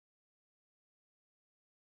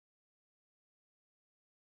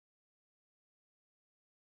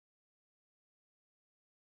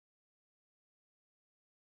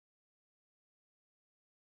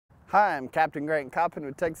Hi, I'm Captain Coppin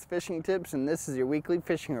with Texas Fishing Tips, and this is your weekly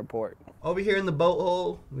fishing report. Over here in the boat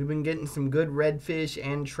hole, we've been getting some good redfish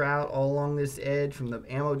and trout all along this edge from the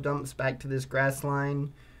ammo dumps back to this grass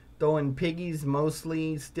line. Throwing piggies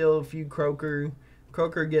mostly, still a few croaker.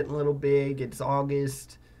 Croaker getting a little big. It's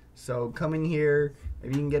August, so come in here.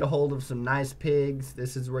 If you can get a hold of some nice pigs,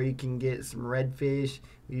 this is where you can get some redfish.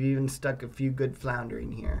 We've even stuck a few good flounder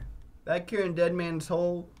in here. Back here in Dead Man's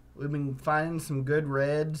Hole, we've been finding some good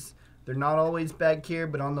reds. They're not always back here,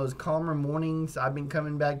 but on those calmer mornings, I've been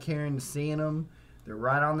coming back here and seeing them. They're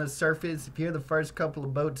right on the surface. If you're the first couple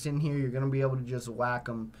of boats in here, you're going to be able to just whack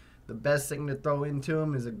them. The best thing to throw into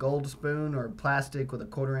them is a gold spoon or plastic with a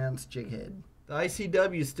 1/4 ounce jig head. The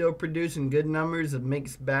ICW is still producing good numbers of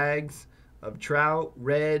mixed bags of trout,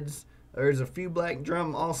 reds. There's a few black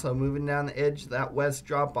drum also moving down the edge of that west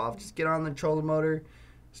drop off. Just get on the trolling motor,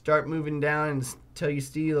 start moving down until you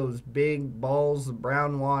see those big balls of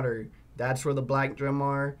brown water. That's where the black drum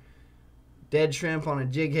are. Dead shrimp on a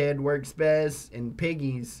jig head works best. And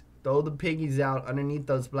piggies, throw the piggies out underneath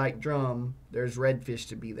those black drum. There's redfish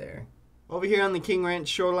to be there. Over here on the King Ranch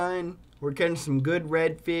shoreline, we're catching some good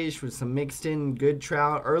redfish with some mixed in good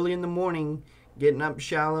trout early in the morning, getting up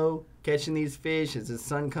shallow, catching these fish as the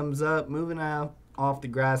sun comes up, moving out off the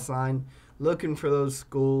grass line, looking for those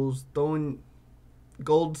schools, throwing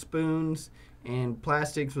gold spoons and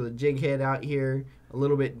plastics with a jig head out here a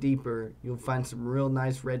little bit deeper. You'll find some real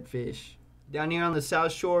nice redfish. Down here on the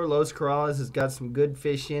south shore, Los Corrales has got some good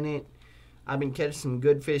fish in it. I've been catching some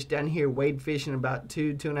good fish down here, wade fishing about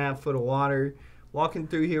 2.5 foot of water. Walking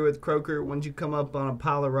through here with croaker, once you come up on a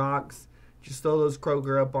pile of rocks, just throw those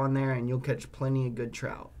croaker up on there and you'll catch plenty of good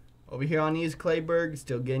trout. Over here on East Clayburg,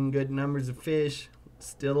 still getting good numbers of fish.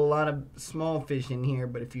 Still a lot of small fish in here,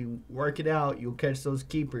 but if you work it out, you'll catch those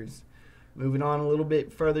keepers. Moving on a little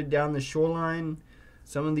bit further down the shoreline,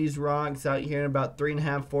 some of these rocks out here in about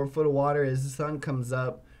 3.5, 4 foot of water as the sun comes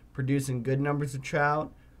up, producing good numbers of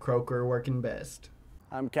trout. Croaker working best.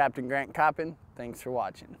 I'm Captain Coppin. Thanks for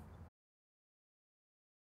watching.